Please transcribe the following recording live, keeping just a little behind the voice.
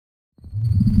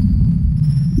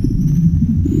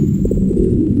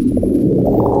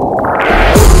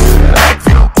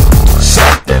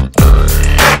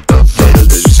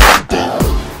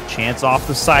Gets off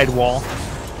the sidewall.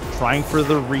 Trying for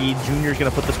the read. Junior's going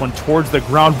to put this one towards the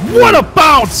ground. What a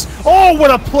bounce! Oh,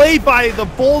 what a play by the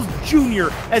Bulls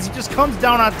Junior as he just comes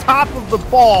down on top of the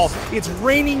ball. It's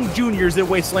raining juniors at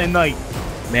Wasteland Night.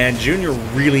 Man, Junior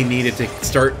really needed to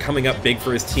start coming up big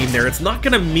for his team there. It's not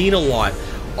going to mean a lot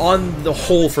on the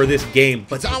whole for this game,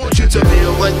 but I want you to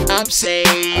feel what I'm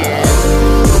saying.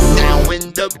 Now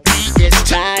when the beat is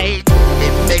tight,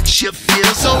 it makes you feel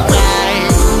so right.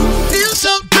 Feel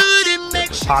so good, it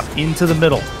makes you pop into the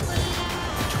middle.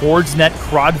 Towards net,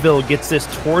 Crodville gets this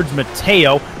towards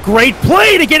Mateo. Great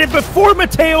play to get it before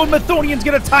Mateo, and Mathonian's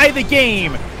going to tie the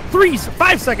game.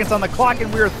 5 seconds on the clock,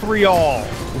 and we're 3-all.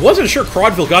 Wasn't sure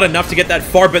Crodville got enough to get that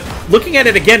far, but looking at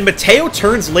it again, Mateo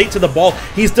turns late to the ball.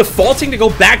 He's defaulting to go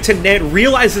back to net,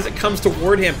 realizes it comes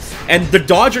toward him, and the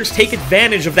Dodgers take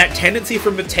advantage of that tendency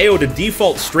from Mateo to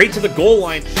default straight to the goal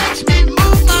line. makes me move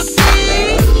my feet.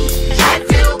 I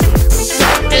feel,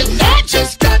 and I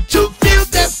just got to feel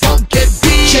that funky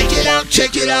beat. Check it out,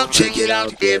 check it out, check it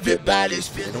out. Everybody's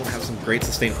They feeling. don't have some great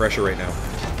sustained pressure right now.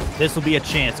 This will be a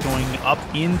chance going up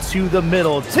into the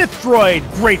middle. Tithroyd,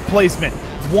 great placement.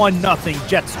 1-0,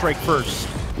 Jets strike first.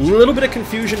 A little bit of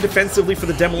confusion defensively for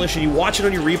the Demolition. You watch it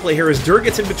on your replay here as Dur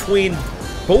gets in between.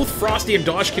 Both Frosty and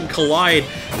Doshkin collide.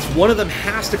 One of them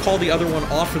has to call the other one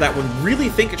off for that one. Really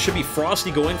think it should be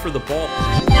Frosty going for the ball.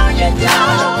 Now you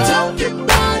know, talking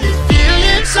about it,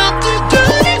 feeling something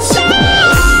good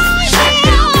inside.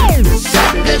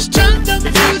 Let's turn the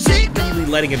music. Really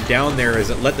letting him down there as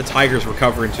it let the Tigers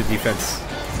recover into defense.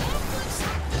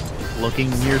 Looking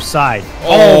near side.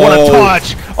 Oh, what a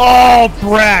touch. Oh,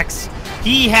 Brax.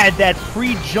 He had that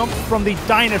pre-jump from the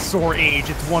dinosaur age.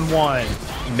 It's 1-1.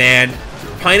 Man,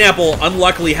 Pineapple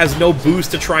unluckily has no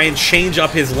boost to try and change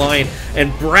up his line,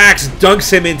 and Brax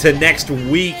dunks him into next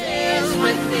week.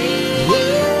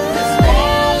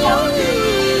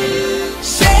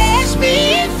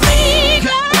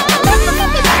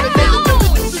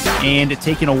 And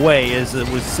taken away as it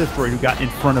was Sithroyd who got in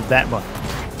front of that one.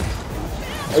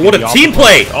 Oh, what a team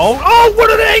play! Oh, what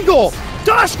an angle!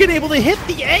 Doshkin able to hit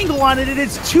the angle on it, and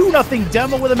it's 2-0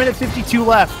 Demo with 1:52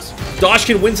 left.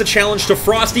 Doshkin wins the challenge to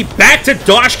Frosty. Back to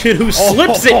Doshkin, who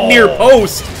slips it near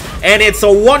post. And it's a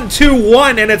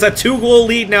 1-2-1, and it's a 2-goal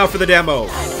lead now for the Demo.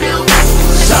 I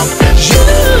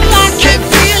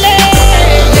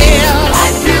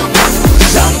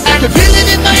can feel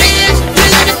it in my hands.